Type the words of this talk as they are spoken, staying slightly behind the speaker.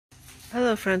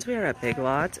Hello friends, we are at Big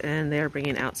Lots and they are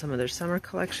bringing out some of their summer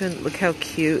collection. Look how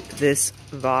cute this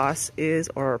vase is,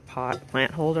 or pot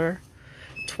plant holder.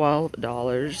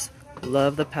 $12.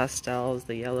 Love the pastels,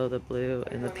 the yellow, the blue,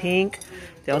 and the pink.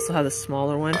 They also have the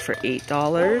smaller one for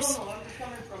 $8.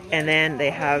 And then they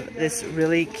have this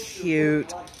really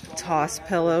cute toss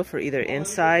pillow for either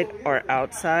inside or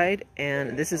outside,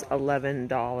 and this is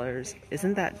 $11.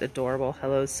 Isn't that adorable?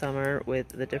 Hello Summer with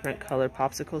the different color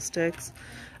popsicle sticks.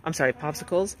 I'm sorry,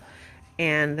 popsicles.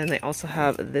 And then they also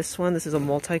have this one. This is a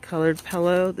multicolored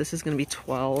pillow. This is going to be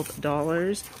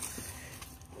 $12.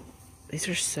 These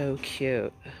are so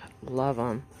cute. Love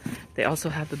them. They also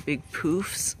have the big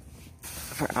poofs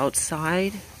for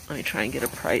outside. Let me try and get a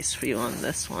price for you on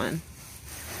this one.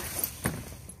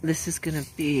 This is going to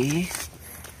be,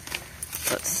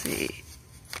 let's see,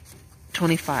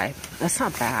 $25. That's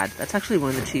not bad. That's actually one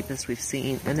of the cheapest we've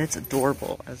seen, and it's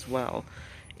adorable as well.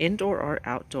 Indoor or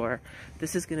outdoor.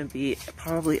 This is going to be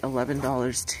probably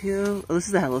 $11 too. Oh, this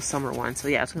is the Hello Summer one, so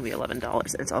yeah, it's going to be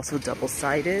 $11. It's also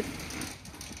double-sided.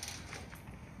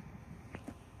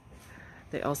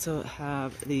 They also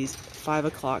have these 5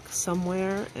 o'clock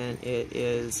somewhere, and it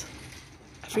is,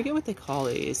 I forget what they call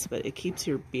these, but it keeps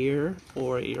your beer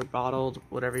or your bottled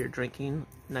whatever you're drinking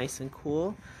nice and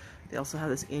cool. They also have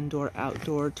this indoor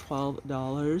outdoor,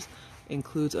 $12.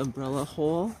 Includes umbrella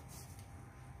hole.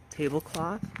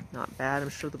 Tablecloth, not bad. I'm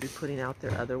sure they'll be putting out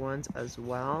their other ones as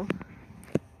well.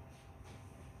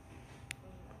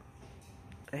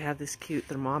 They have this cute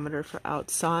thermometer for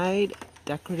outside,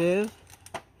 decorative.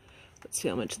 Let's see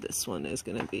how much this one is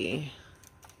going to be.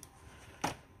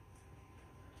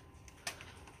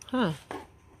 Huh.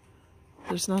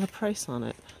 There's not a price on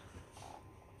it.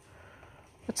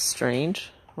 That's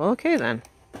strange. Well, okay then.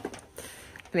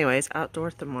 Anyways,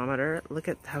 outdoor thermometer. Look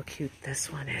at how cute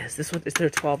this one is. This one is their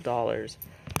 $12.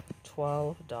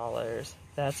 $12.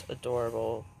 That's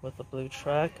adorable with the blue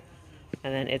truck.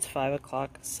 And then it's 5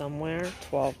 o'clock somewhere.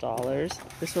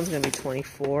 $12. This one's gonna be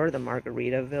 $24. The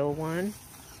Margaritaville one.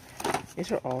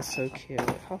 These are all so cute.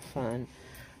 How fun.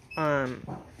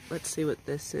 Let's see what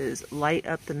this is. Light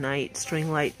up the night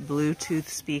string light Bluetooth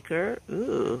speaker.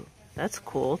 Ooh, that's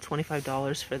cool.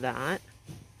 $25 for that.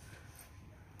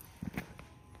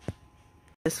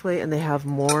 This way, and they have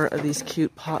more of these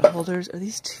cute pot holders. Are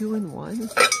these 2-in-1?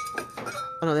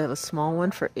 Oh no, they have a small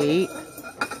one for $8,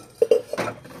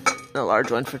 a large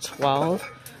one for $12.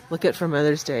 Look at for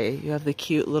Mother's Day, you have the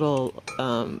cute little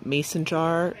mason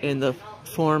jar in the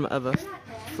form of a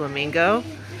flamingo,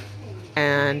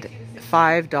 and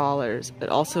 $5. It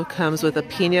also comes with a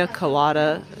pina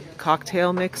colada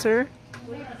cocktail mixer,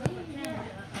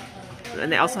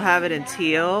 and they also have it in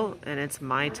teal, and it's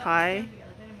Mai Tai.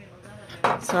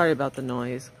 Sorry about the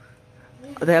noise.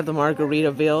 They have the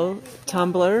Margaritaville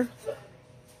tumbler,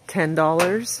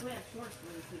 $10.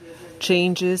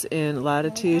 Changes in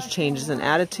latitudes, changes in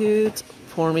attitudes.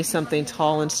 Pour me something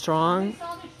tall and strong.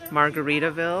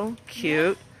 Margaritaville,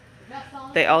 cute.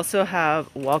 They also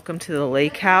have Welcome to the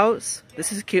Lake House.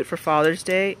 This is cute for Father's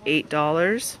Day,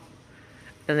 $8.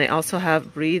 And they also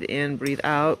have Breathe In, Breathe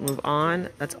Out, Move On.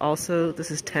 That's also, this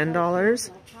is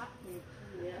 $10.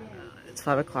 It's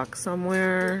 5 o'clock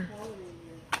somewhere.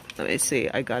 Let me see,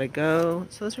 I gotta go.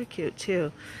 So those are cute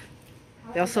too.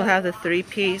 They also have the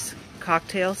 3-piece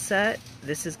cocktail set.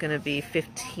 This is gonna be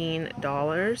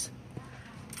 $15.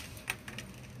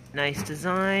 Nice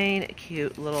design,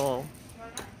 cute little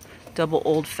double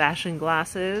old-fashioned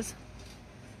glasses.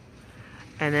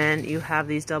 And then you have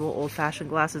these double old-fashioned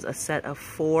glasses, a set of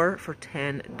 4 for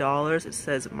 $10. It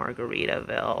says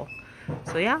Margaritaville.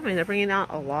 So yeah, I mean, they're bringing out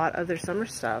a lot of their summer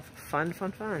stuff. Fun,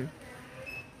 fun, fun.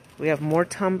 We have more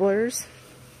tumblers.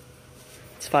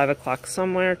 It's 5 o'clock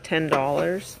somewhere,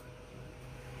 $10.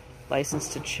 License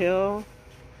to Chill.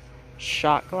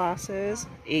 Shot glasses,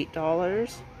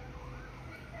 $8.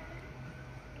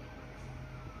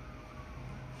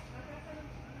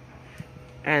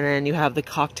 And then you have the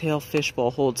cocktail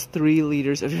fishbowl, holds 3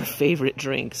 liters of your favorite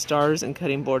drink. Straws and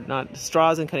cutting board not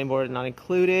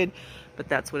included, but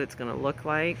that's what it's going to look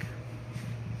like.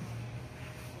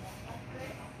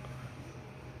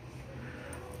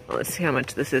 Let's see how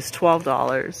much this is. $12.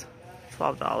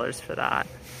 $12 for that.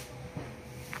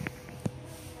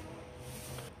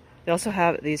 They also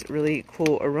have these really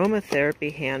cool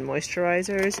aromatherapy hand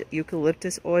moisturizers,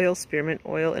 eucalyptus oil, spearmint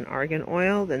oil, and argan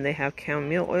oil. Then they have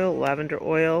chamomile oil, lavender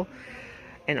oil,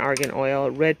 and argan oil,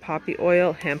 red poppy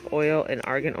oil, hemp oil, and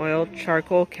argan oil,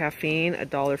 charcoal, caffeine,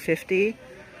 $1.50.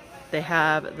 They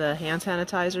have the hand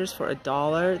sanitizers for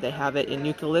 $1. They have it in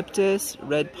eucalyptus,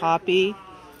 red poppy,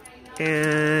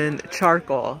 and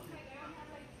charcoal.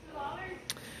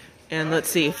 And let's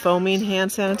see, foaming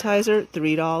hand sanitizer,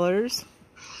 $3.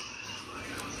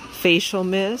 Facial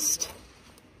mist.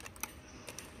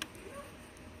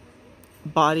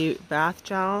 Body bath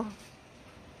gel,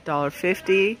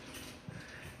 $1.50.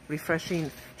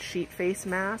 Refreshing sheet face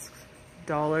masks,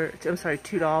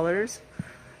 $2.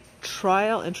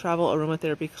 Trial and travel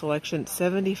aromatherapy collection,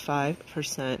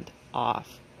 75%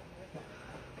 off.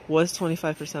 Was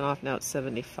 25% off, now it's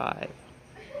 75.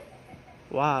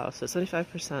 Wow, so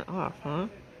 75% off, huh?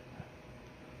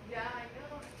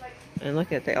 And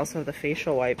look at, they also have the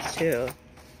facial wipes too.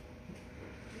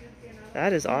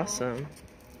 That is awesome.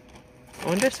 I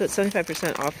wonder if it's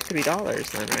 75% off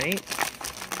 $3 then, right?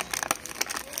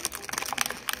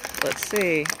 Let's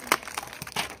see.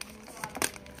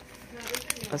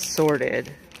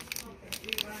 Assorted.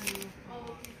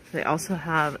 They also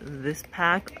have this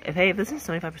pack. Hey, if this is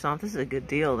 75% off, this is a good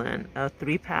deal then. A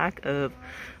 3-pack of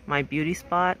My Beauty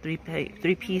Spot,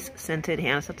 3-piece scented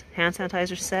hand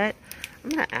sanitizer set.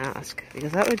 I'm gonna ask,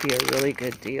 because that would be a really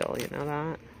good deal, you know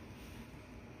that?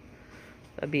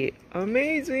 That'd be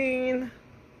amazing.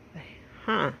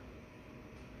 Huh.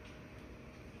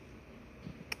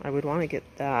 I would want to get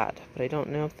that, but I don't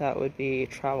know if that would be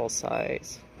travel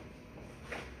size.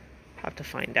 Have to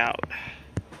find out.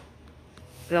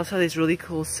 They also have these really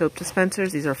cool soap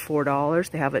dispensers. These are $4.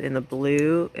 They have it in the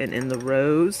blue and in the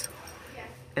rose.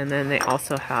 And then they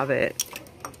also have it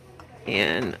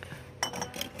in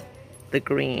the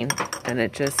green. And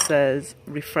it just says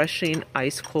refreshing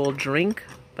ice cold drink.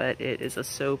 But it is a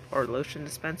soap or lotion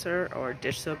dispenser or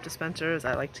dish soap dispenser, as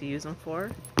I like to use them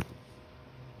for.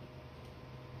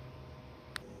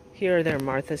 Here are their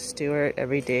Martha Stewart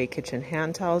Everyday Kitchen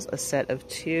Hand Towels, a set of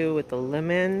 2 with the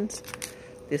lemons.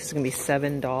 This is going to be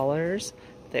 $7.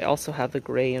 They also have the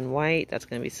gray and white. That's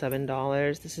going to be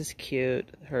 $7. This is cute.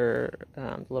 Her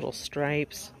little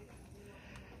stripes.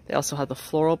 They also have the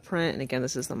floral print. And again,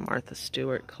 this is the Martha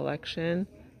Stewart collection.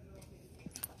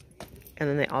 And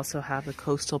then they also have the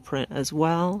coastal print as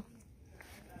well.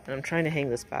 And I'm trying to hang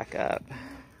this back up.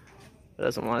 It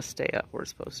doesn't want to stay up where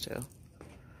it's supposed to.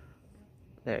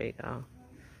 There you go.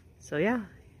 So yeah,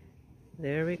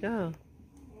 there we go.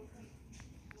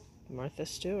 Martha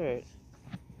Stewart.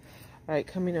 Alright,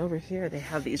 coming over here, they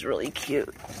have these really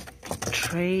cute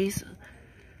trays.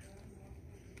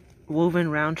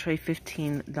 Woven round tray,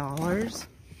 $15.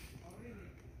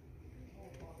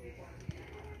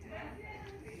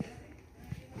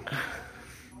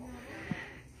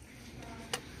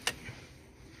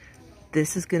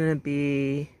 This is gonna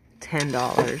be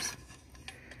 $10.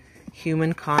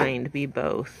 Humankind be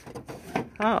both.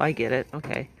 Oh, I get it.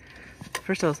 Okay.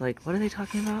 First I was like, what are they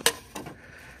talking about?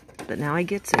 But now I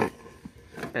get it.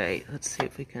 Alright, let's see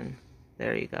if we can...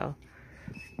 There you go.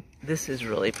 This is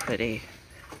really pretty.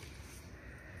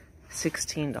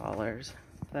 $16.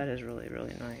 That is really,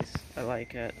 really nice. I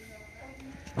like it.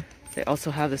 They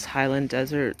also have this Highland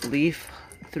Desert Leaf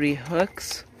 3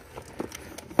 hooks.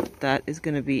 That is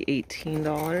going to be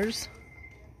 $18.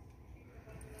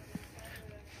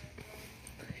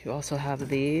 You also have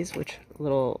these, which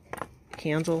little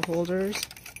candle holders.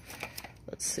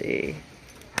 Let's see.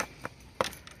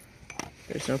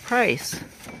 There's no price.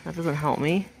 That doesn't help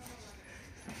me.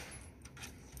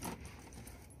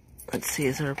 Let's see,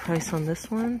 is there a price on this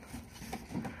one?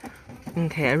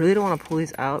 Okay, I really don't want to pull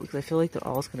these out because I feel like they're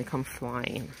all going to come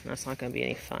flying. That's not going to be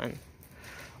any fun.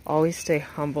 Always stay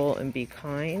humble and be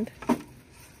kind.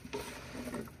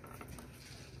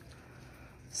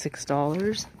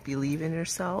 $6. Believe in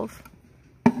yourself.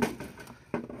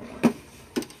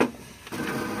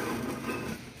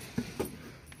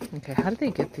 Okay, how did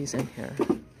they get these in here?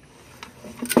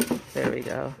 There we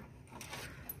go.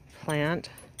 Plant.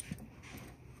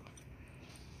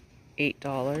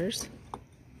 $8.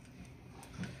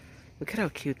 Look at how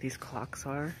cute these clocks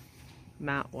are.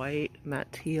 Matte white,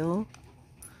 matte teal.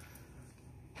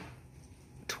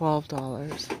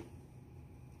 $12.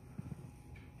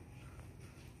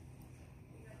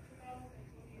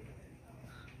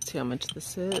 See how much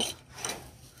this is.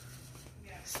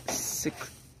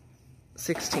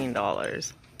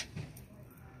 $16.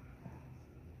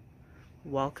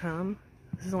 Welcome.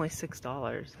 This is only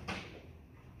 $6.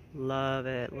 Love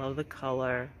it. Love the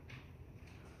color.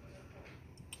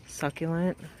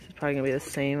 Succulent. This is probably going to be the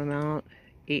same amount.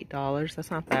 $8.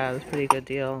 That's not bad. That's a pretty good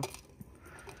deal.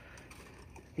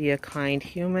 Be a Kind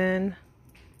Human.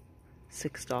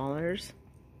 $6.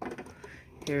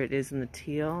 Here it is in the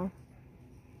teal.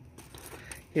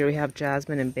 Here we have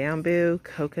jasmine and bamboo,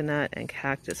 coconut and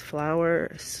cactus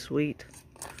flower, sweet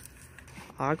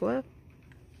agua.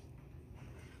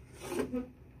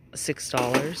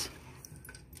 $6.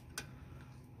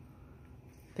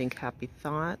 Think Happy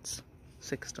Thoughts,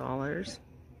 $6.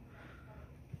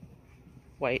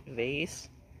 White vase,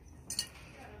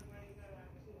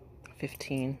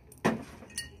 $15.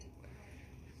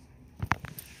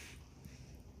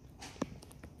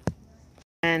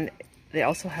 And they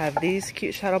also have these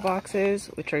cute shadow boxes,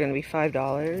 which are going to be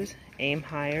 $5. Aim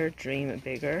higher, dream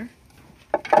bigger.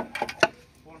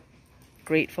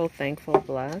 Grateful, thankful,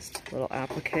 blessed. Little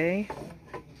applique.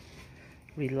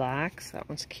 Relax, that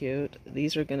one's cute.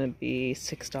 These are going to be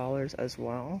 $6 as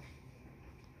well.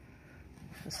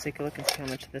 Let's take a look and see how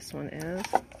much this one is.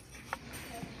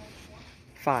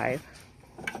 $5.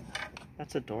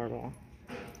 That's adorable.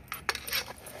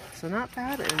 So not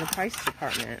bad in the price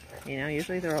department. You know,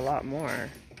 usually they're a lot more.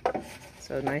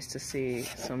 So nice to see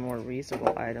some more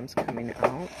reasonable items coming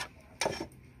out.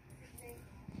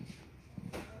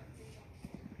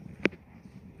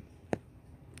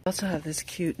 We also have this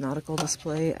cute nautical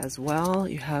display as well.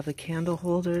 You have the candle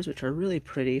holders, which are really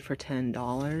pretty for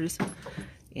 $10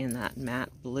 in that matte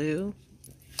blue.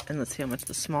 And let's see how much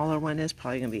the smaller one is.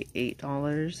 Probably going to be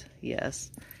 $8.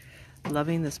 Yes.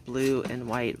 Loving this blue and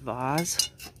white vase.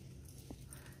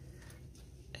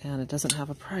 And it doesn't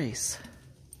have a price.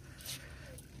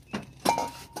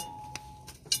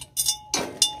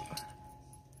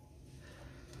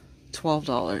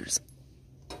 $12.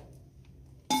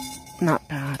 Not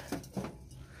bad.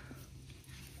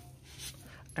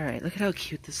 Alright, look at how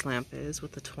cute this lamp is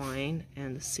with the twine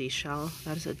and the seashell.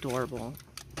 That is adorable.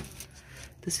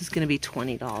 This is going to be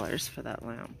 $20 for that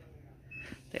lamp.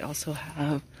 They also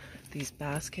have these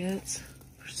baskets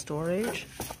for storage.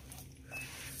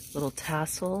 Little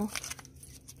tassel,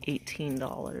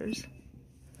 $18.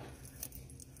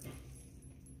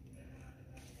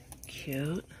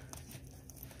 Cute.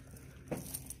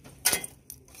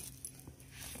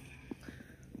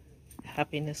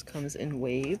 Happiness comes in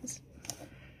waves.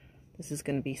 This is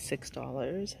going to be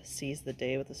 $6. Seize the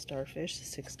day with a starfish,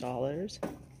 $6.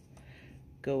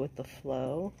 Go with the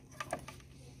flow,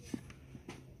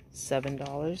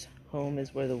 $7. Home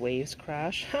is where the waves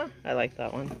crash. I like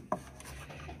that one.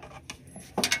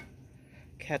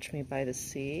 Catch me by the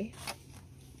sea.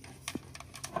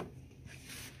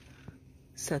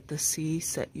 Set the sea,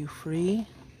 set you free.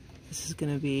 This is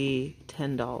going to be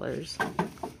 $10.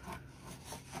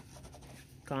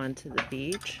 Gone to the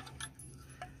beach,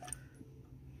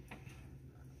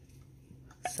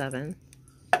 $7.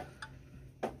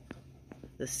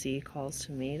 The sea calls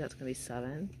to me, that's going to be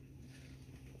 $7.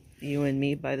 You and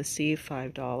me by the sea,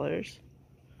 $5.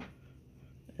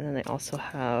 And then they also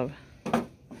have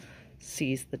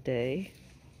Seize the Day.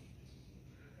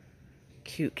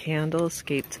 Cute candle,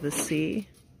 Escape to the Sea,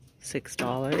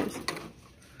 $6.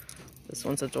 This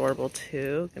one's adorable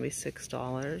too, gonna be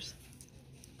 $6.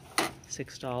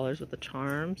 $6 with the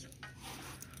charms.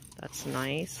 That's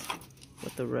nice.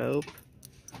 With the rope.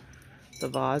 The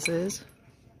vases,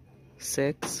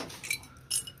 $6.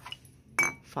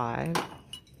 $5.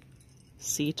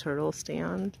 Sea turtle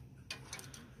stand,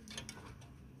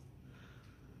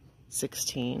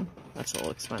 $16. That's a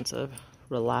little expensive.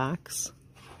 Relax,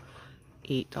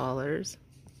 $8.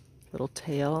 Little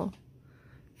tail,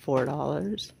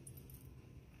 $4.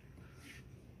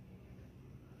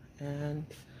 And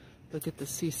look at the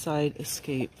Seaside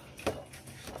Escape.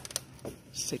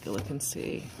 Let's take a look and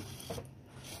see.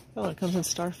 Oh, it comes in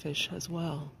starfish as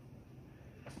well.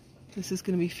 This is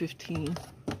going to be $15.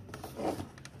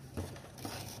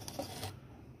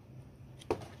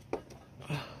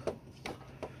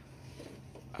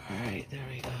 Alright, there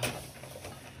we go.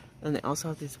 And they also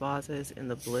have these vases in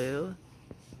the blue.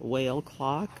 Whale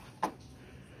clock.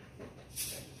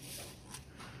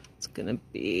 It's going to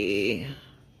be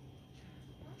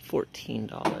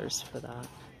 $14 for that.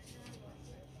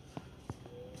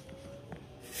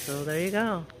 So there you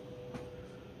go.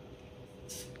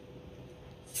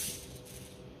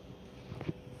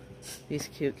 These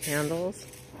cute candles,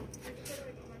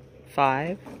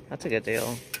 $5. That's a good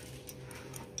deal.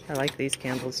 I like these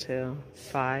candles too.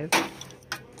 $5.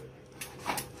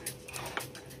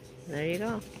 There you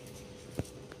go.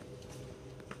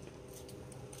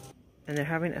 And they're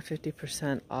having a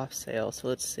 50% off sale. So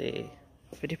let's see.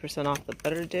 50% off the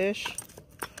butter dish.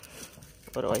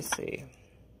 What do I see?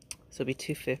 So it'll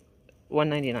be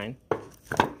 $199.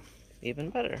 Even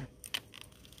better.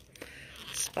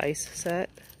 Spice set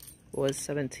was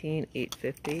 $17,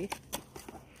 $8.50.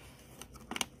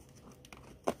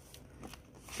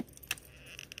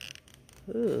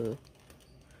 Ooh.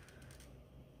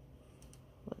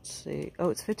 Let's see. Oh,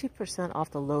 it's 50%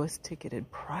 off the lowest ticketed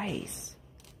price.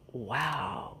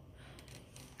 Wow.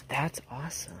 That's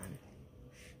awesome.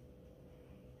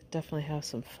 Definitely have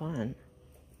some fun.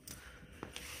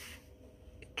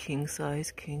 King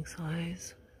size, king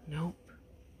size. Nope.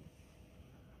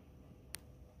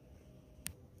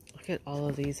 Look at all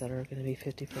of these that are going to be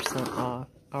 50% off.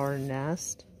 Our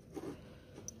nest.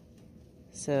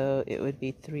 So it would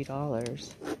be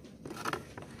 $3.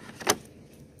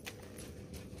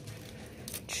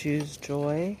 Choose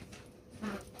joy.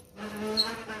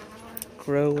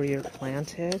 Grow where you're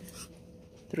planted.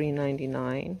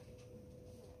 $3.99.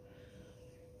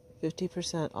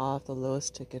 50% off the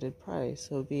lowest ticketed price.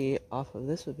 So it would be off of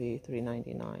this would be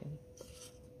 $3.99.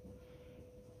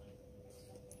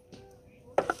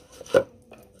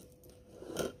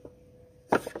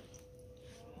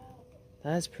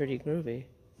 That's pretty groovy.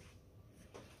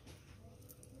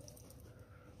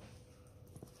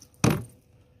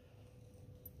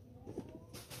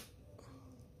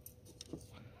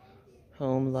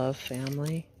 Home, love,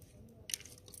 family.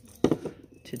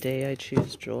 Today I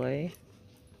choose joy.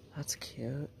 That's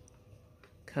cute.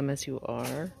 Come as you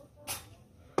are.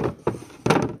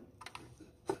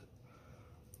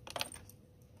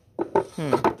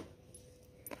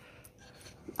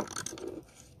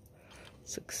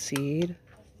 Succeed.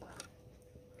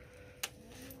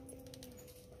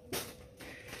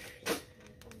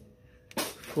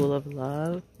 Full of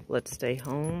love. Let's stay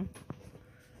home.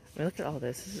 I mean, look at all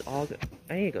this. This is all good.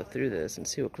 I need to go through this and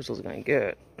see what Crystal's gonna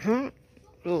get.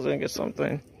 Crystal's gonna get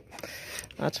something.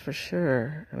 That's for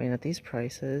sure. I mean, at these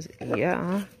prices,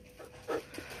 yeah.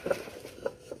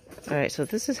 Alright, so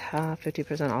this is half,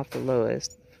 50% off the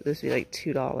lowest. This would be like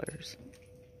 $2.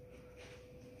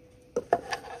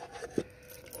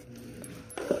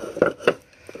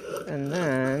 And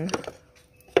then,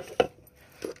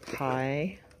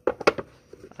 hi,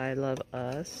 I love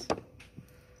us.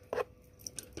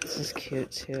 This is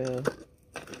cute too.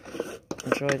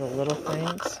 Enjoy the little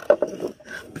things.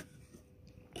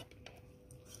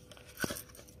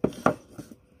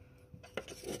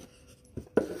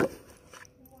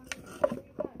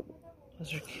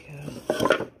 Those are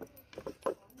cute.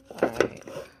 Alright.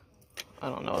 I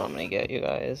don't know what I'm gonna get, you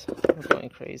guys. We're going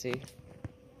crazy.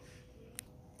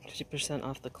 50%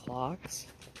 off the clocks.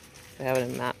 They have it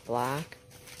in matte black.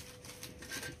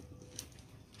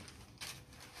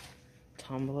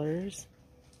 Tumblers.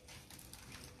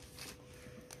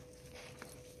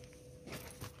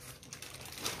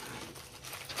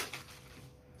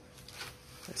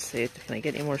 Let's see, can I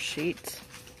get any more sheets?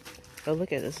 Oh,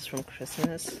 look at this, is from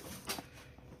Christmas.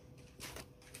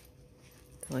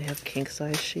 They only have king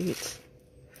size sheets.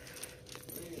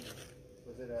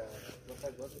 Was it what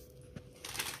size was it?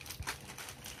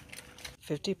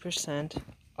 50%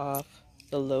 off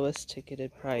the lowest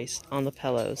ticketed price on the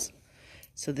pillows.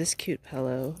 So this cute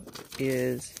pillow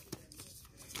is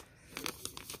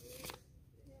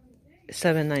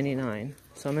 $7.99.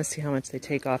 So I'm gonna see how much they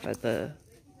take off at the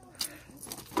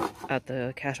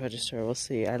cash register. We'll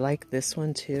see. I like this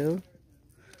one too.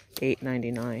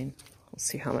 $8.99. We'll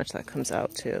see how much that comes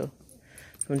out to.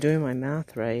 If I'm doing my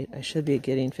math right, I should be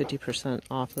getting 50%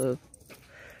 off of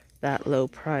that low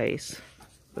price.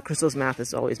 But Crystal's math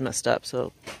is always messed up,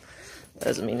 so that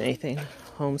doesn't mean anything.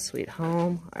 Home sweet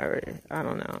home. I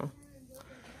don't know.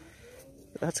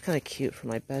 But that's kind of cute for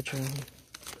my bedroom.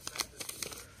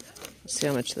 Let's see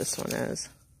how much this one is.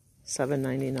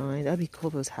 $7.99. That'd be cool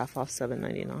if it was half off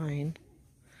 $7.99.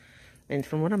 And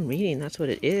from what I'm reading, that's what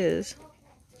it is.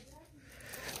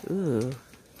 Ooh.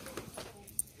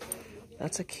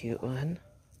 That's a cute one.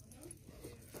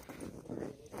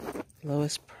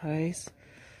 Lowest price.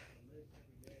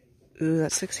 Ooh,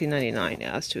 that's $16.99.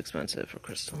 Yeah, that's too expensive for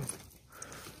Crystal.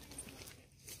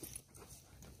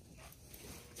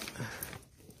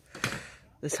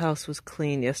 This house was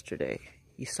clean yesterday.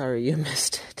 Sorry you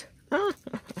missed it.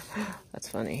 That's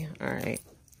funny. Alright.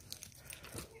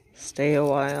 Stay a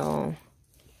while.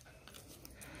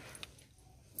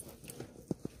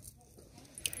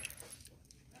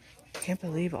 Can't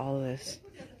believe all of this.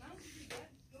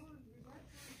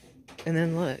 And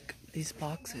then look, these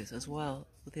boxes as well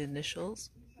with the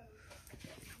initials.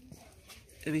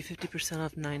 It'd be 50%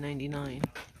 off $9.99.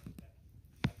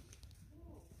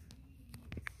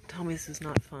 Tell me this is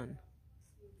not fun.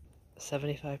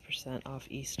 75% off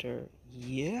Easter.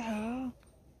 Yeah.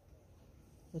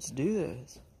 Let's do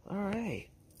this. Alright.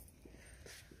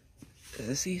 Is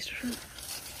this Easter?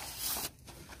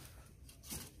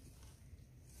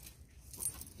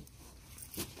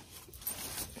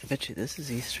 I bet you this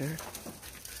is Easter.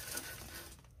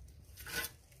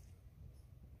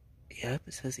 Yep,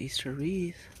 it says Easter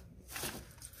wreath.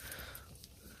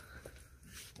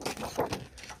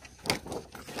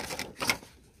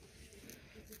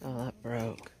 Oh, that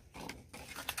broke.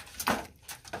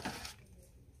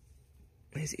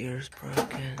 These ear's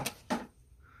broken.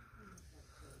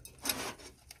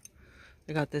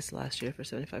 I got this last year for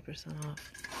 75%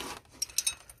 off.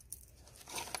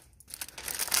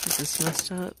 Is this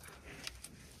messed up?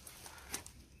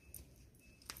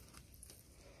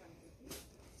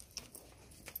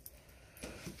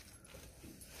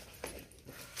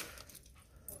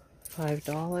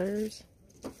 $5.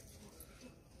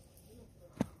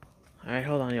 Alright,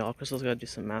 hold on, y'all. Crystal's gotta do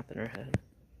some math in her head.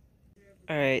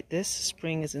 Alright, this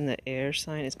spring is in the air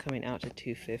sign. It's coming out to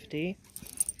 $2.50.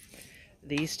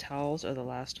 These towels are the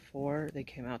last 4. They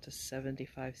came out to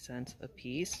 75 cents a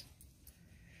piece.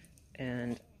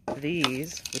 And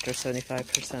these, which are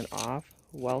 75% off,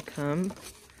 welcome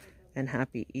and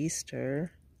happy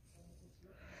Easter,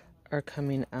 are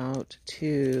coming out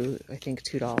to, I think,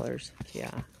 $2.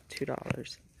 Yeah,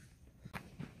 $2.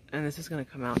 And this is going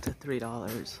to come out to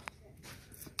 $3.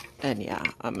 And yeah,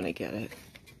 I'm going to get it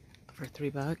for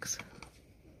 $3.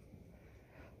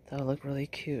 That'll look really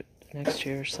cute next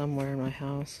year somewhere in my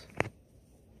house.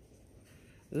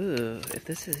 Ooh, if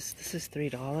this is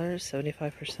 $3,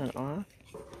 75% off.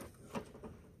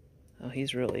 Oh,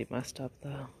 he's really messed up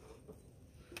though.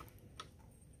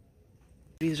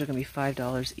 These are gonna be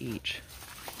 $5 each.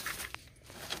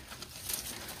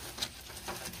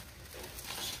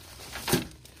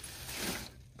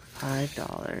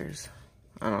 $5.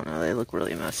 I don't know, they look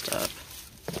really messed up.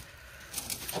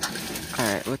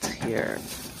 Alright, what's here?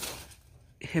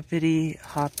 Hippity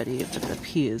hoppity, but the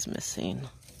P is missing.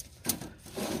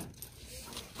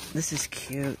 This is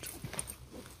cute.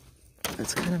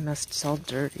 It's kind of messed, it's all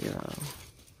dirty though.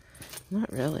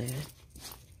 Not really.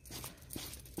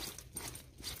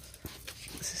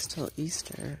 This is still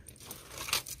Easter.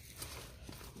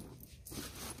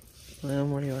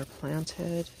 Bloom where you are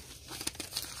planted.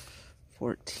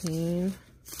 14.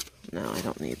 No, I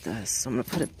don't need this. I'm gonna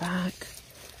put it back.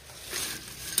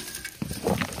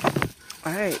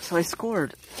 Alright, so I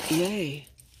scored. Yay.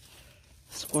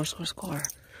 Score, score, score.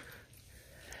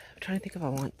 I'm trying to think if I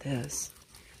want this.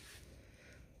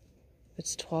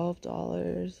 It's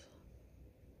 $12.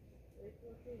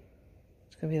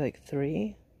 It's gonna be like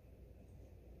 3.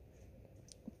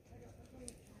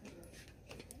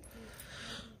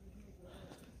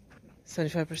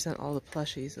 $75% all the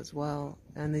plushies as well,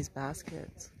 and these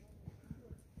baskets.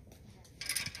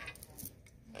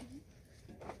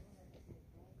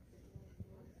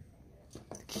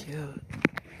 Cute.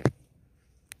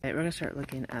 Alright, we're gonna start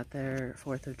looking at their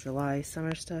 4th of July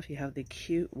summer stuff. You have the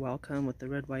cute welcome with the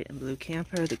red, white, and blue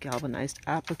camper, the galvanized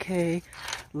applique.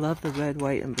 Love the red,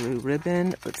 white, and blue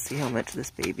ribbon. Let's see how much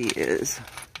this baby is.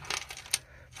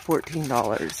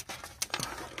 $14.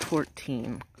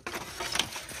 14.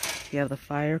 You have the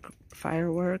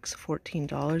fireworks,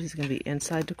 $14. These are going to be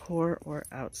inside decor or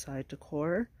outside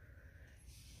decor.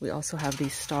 We also have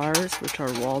these stars, which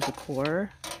are wall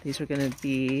decor. These are going to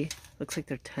be, looks like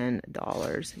they're $10.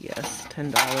 Yes,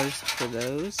 $10 for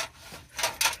those.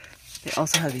 They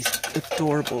also have these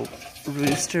adorable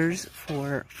roosters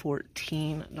for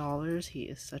 $14. He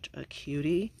is such a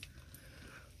cutie.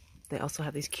 They also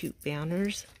have these cute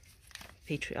banners,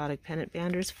 patriotic pennant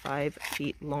banners, 5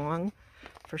 feet long,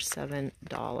 for $7.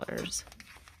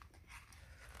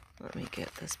 Let me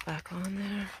get this back on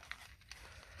there.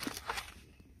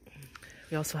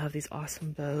 We also have these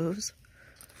awesome bows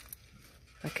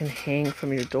that can hang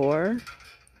from your door.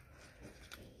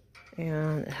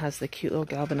 And it has the cute little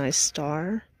galvanized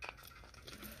star.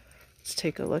 Let's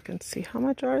take a look and see how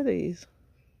much are these.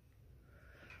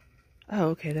 Oh,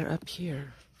 okay, they're up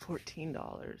here.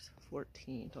 $14.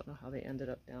 14. Don't know how they ended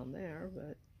up down there,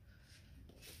 but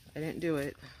I didn't do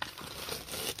it.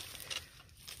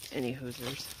 Any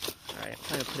hoosers. Alright, I'm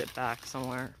trying to put it back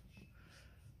somewhere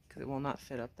because it will not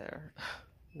fit up there.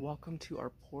 Welcome to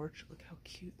our porch. Look how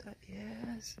cute that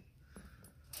is.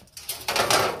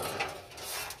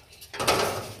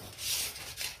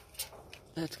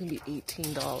 That's going to be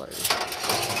 $18.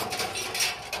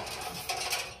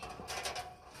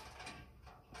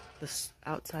 This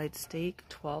outside stake,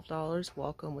 $12.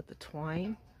 Welcome with the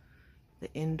twine.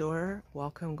 The indoor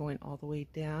welcome going all the way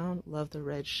down. Love the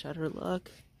red shutter look.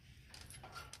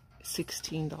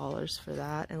 $16 for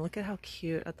that. And look at how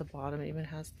cute at the bottom. It even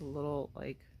has the little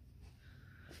like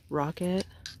rocket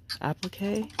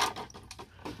applique.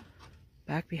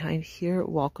 Back behind here,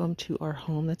 welcome to our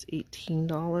home. That's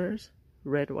 $18.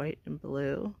 Red, white, and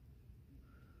blue.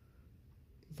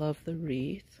 Love the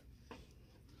wreath.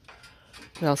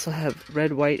 We also have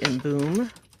red, white, and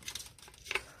boom.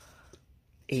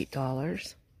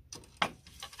 $8.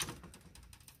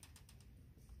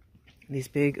 These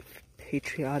big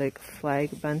patriotic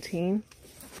flag bunting.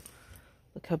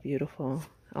 Look how beautiful.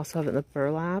 I also have it in the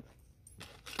burlap.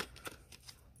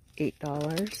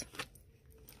 $8.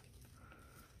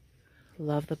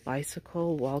 Love the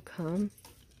bicycle. Welcome.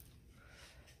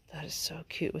 That is so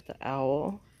cute with the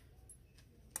owl.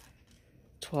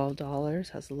 $12.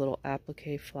 Has a little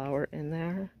applique flower in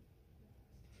there.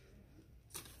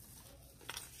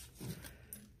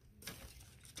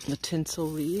 The tinsel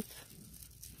wreath.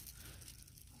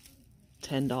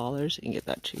 $10. You can get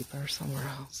that cheaper somewhere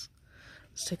else.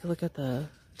 Let's take a look at the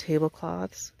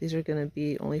tablecloths. These are going to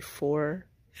be only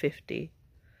 $4.50.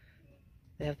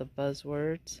 They have the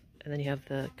buzzwords, and then you have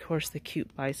of course, the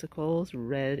cute bicycles,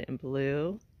 red and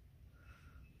blue.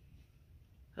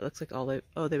 It looks like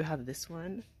they have this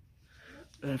one,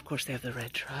 and of course they have the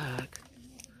red truck.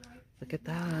 Look at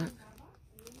that.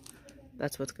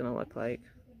 That's what's going to look like.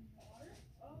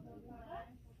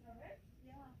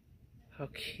 How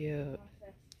cute.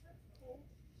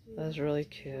 That's really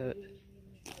cute.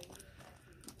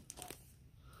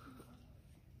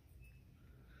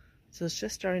 So it's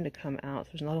just starting to come out.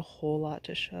 There's not a whole lot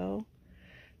to show,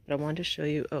 but I wanted to show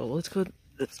you. Oh, let's go.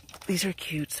 These are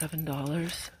cute.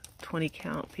 $7. 20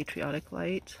 count patriotic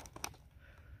light.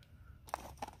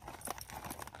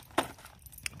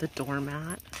 The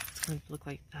doormat. It's going to look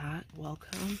like that.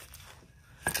 Welcome.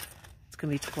 It's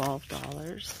going to be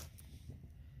 $12.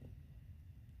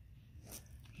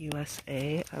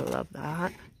 USA. I love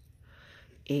that.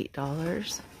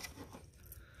 $8.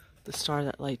 The star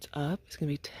that lights up is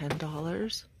going to be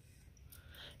 $10.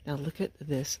 Now look at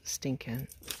this stinking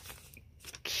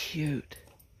cute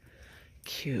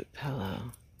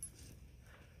pillow.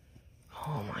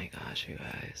 Oh my gosh, you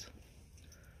guys.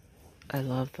 I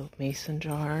love the mason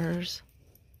jars.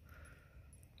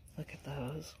 Look at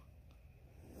those.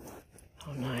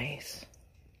 How nice.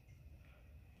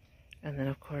 And then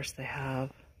of course they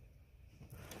have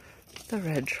the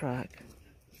red truck.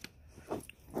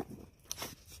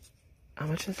 How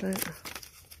much is it?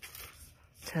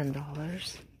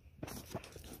 $10.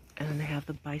 And then they have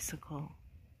the bicycle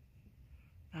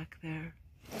back there.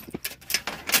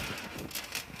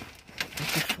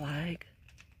 With the flag,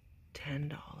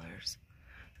 $10.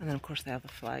 And then of course they have the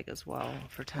flag as well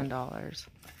for $10. I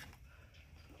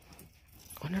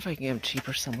wonder if I can get them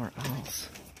cheaper somewhere else.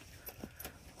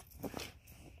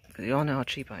 Because you all know how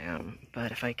cheap I am.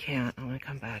 But if I can't, I'm going to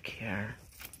come back here.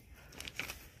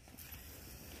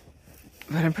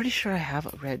 But I'm pretty sure I have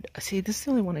a red. See, this is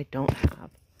the only one I don't have.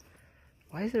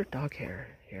 Why is there dog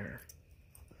hair here?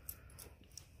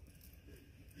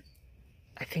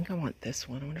 I think I want this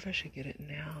one. I wonder if I should get it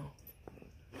now.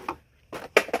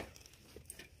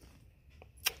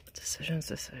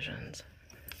 Decisions.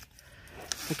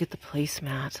 Look at the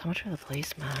placemats. How much are the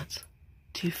placemats?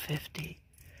 $2.50.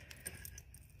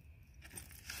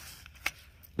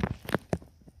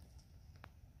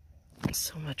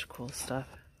 So much cool stuff.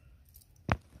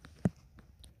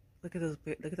 Look at those.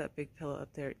 Look at that big pillow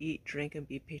up there. Eat, drink, and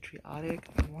be patriotic.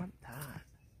 I want that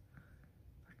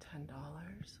for $10. I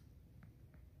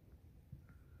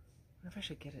wonder if I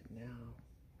should get it now.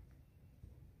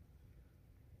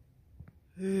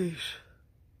 Eesh.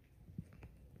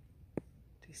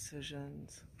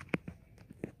 Decisions.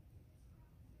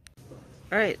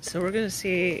 Alright, so we're gonna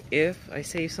see if I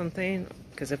save something,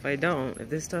 because if I don't, if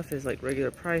this stuff is like regular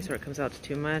price or it comes out to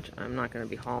too much, I'm not gonna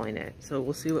be hauling it. So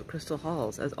we'll see what Crystal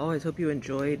hauls. As always, hope you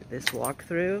enjoyed this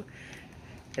walkthrough.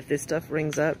 If this stuff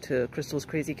rings up to Crystal's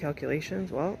crazy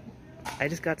calculations, well, I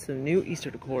just got some new Easter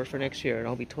decor for next year and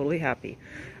I'll be totally happy.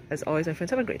 As always, my friends,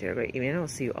 have a great day, a great evening, and I'll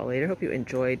see you all later. Hope you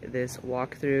enjoyed this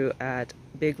walkthrough at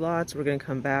Big Lots. We're gonna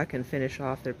come back and finish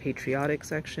off their patriotic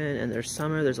section and their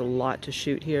summer. There's a lot to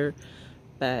shoot here.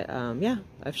 But yeah,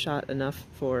 I've shot enough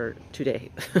for today.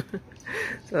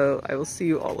 So I will see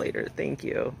you all later. Thank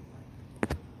you.